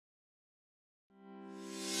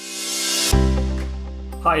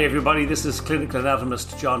Hi everybody, this is Clinical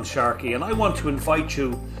Anatomist John Sharkey, and I want to invite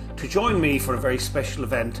you to join me for a very special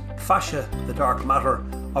event, Fascia, the Dark Matter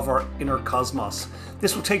of our Inner Cosmos.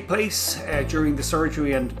 This will take place during the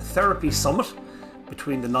Surgery and Therapy Summit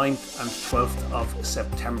between the 9th and 12th of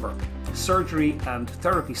September.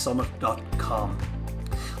 surgeryandtherapysummit.com.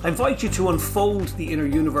 I invite you to unfold the inner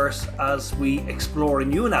universe as we explore a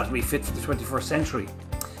new anatomy fit for the 21st century.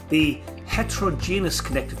 The heterogeneous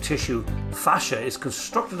connective tissue, fascia, is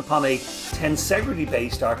constructed upon a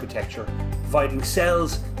tensegrity-based architecture, providing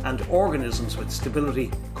cells and organisms with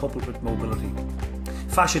stability coupled with mobility.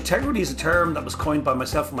 Fasciategrity is a term that was coined by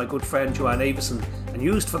myself and my good friend Joanne Avison and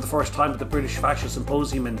used for the first time at the British Fascia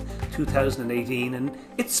Symposium in 2018, and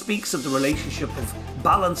it speaks of the relationship of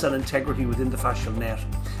balance and integrity within the fascial net.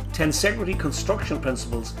 Tensegrity construction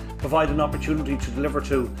principles provide an opportunity to deliver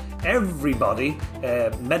to everybody,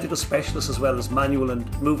 medical specialists as well as manual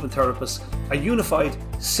and movement therapists, a unified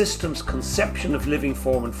systems conception of living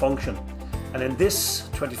form and function. And in this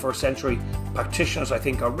 21st century, practitioners, I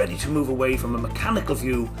think, are ready to move away from a mechanical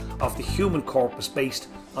view of the human corpus based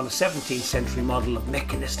on a 17th century model of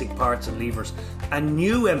mechanistic parts and levers. A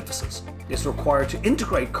new emphasis is required to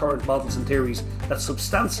integrate current models and theories that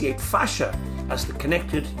substantiate fascia as the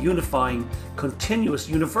connected, unifying, continuous,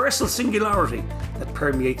 universal singularity that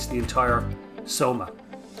permeates the entire soma.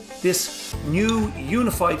 This new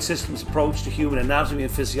unified systems approach to human anatomy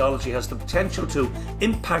and physiology has the potential to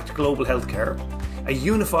impact global healthcare. A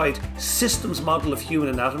unified systems model of human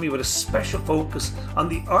anatomy with a special focus on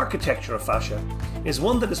the architecture of fascia is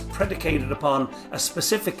one that is predicated upon a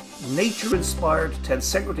specific nature-inspired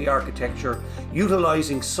tensegrity architecture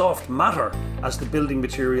utilizing soft matter as the building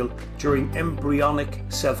material during embryonic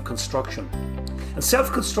self-construction. And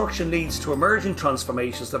self-construction leads to emerging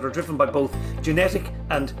transformations that are driven by both genetic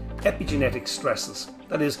and epigenetic stresses,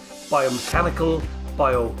 that is, biomechanical,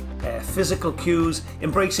 biophysical cues,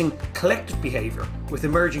 embracing collective behaviour with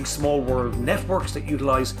emerging small world networks that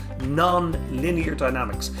utilise non-linear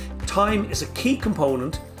dynamics. Time is a key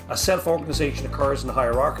component as self-organisation occurs in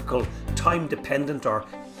hierarchical, time-dependent or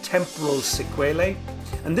temporal sequelae.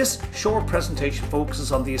 And this short presentation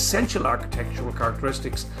focuses on the essential architectural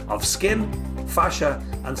characteristics of skin, fascia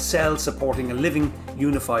and cells supporting a living,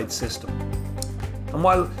 unified system. And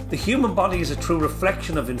while the human body is a true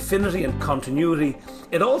reflection of infinity and continuity,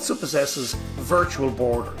 it also possesses virtual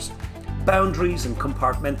borders, boundaries and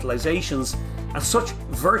compartmentalizations, and such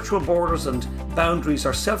virtual borders and boundaries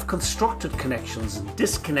are self-constructed connections and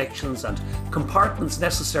disconnections and compartments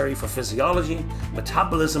necessary for physiology,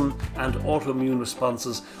 metabolism and autoimmune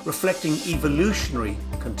responses, reflecting evolutionary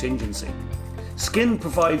contingency. Skin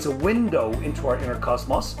provides a window into our inner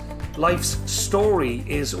cosmos. Life's story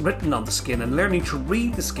is written on the skin, and learning to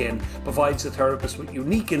read the skin provides the therapist with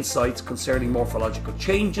unique insights concerning morphological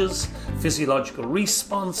changes, physiological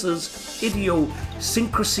responses,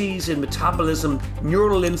 idiosyncrasies in metabolism,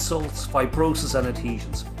 neural insults, fibrosis and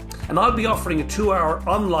adhesions. And I'll be offering a 2-hour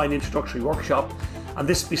online introductory workshop, and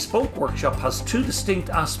this bespoke workshop has two distinct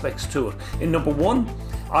aspects to it. In number one,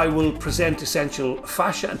 I will present essential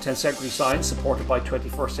fascia and tensegrity science supported by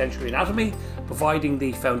 21st century anatomy, providing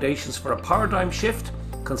the foundations for a paradigm shift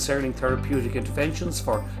concerning therapeutic interventions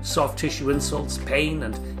for soft tissue insults, pain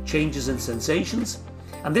and changes in sensations.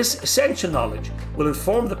 And this essential knowledge will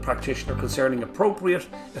inform the practitioner concerning appropriate,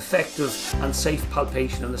 effective and safe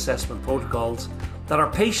palpation and assessment protocols that are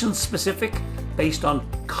patient specific, based on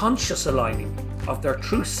conscious aligning of their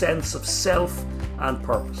true sense of self and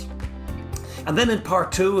purpose. And then in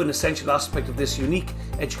part two, an essential aspect of this unique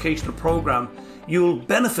educational program, you'll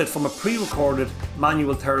benefit from a pre-recorded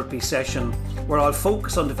manual therapy session where I'll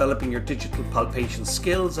focus on developing your digital palpation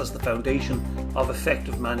skills as the foundation of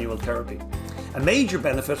effective manual therapy. A major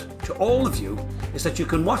benefit to all of you is that you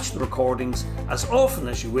can watch the recordings as often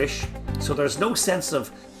as you wish, so there's no sense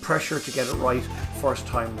of pressure to get it right first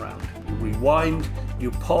time round. You rewind,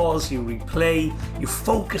 you pause, you replay, you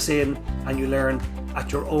focus in and you learn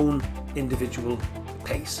at your own individual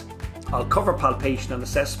pace. I'll cover palpation and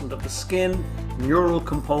assessment of the skin, neural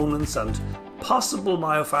components and possible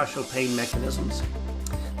myofascial pain mechanisms.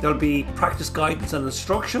 There'll be practice guidance and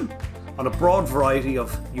instruction on a broad variety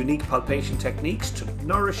of unique palpation techniques to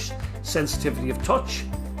nourish sensitivity of touch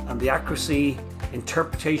and the accuracy,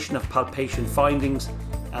 interpretation of palpation findings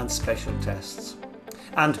and special tests.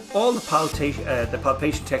 And all the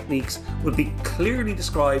palpation techniques will be clearly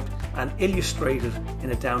described and illustrated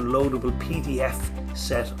in a downloadable PDF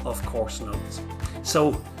set of course notes.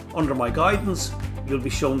 So under my guidance, you'll be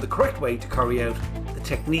shown the correct way to carry out the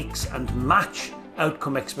techniques and match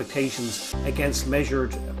outcome expectations against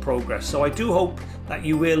measured progress. So I do hope that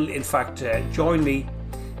you will in fact join me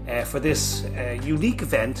for this unique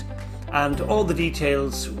event, and all the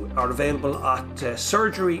details are available at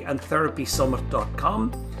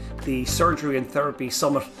surgeryandtherapysummit.com. The Surgery and Therapy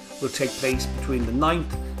Summit will take place between the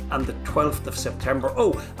 9th and the 12th of September.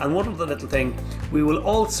 Oh, and one other little thing, we will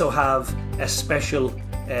also have a special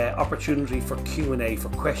opportunity for Q&A, for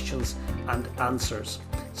questions and answers.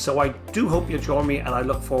 So I do hope you'll join me, and I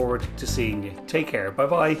look forward to seeing you. Take care. Bye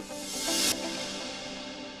bye.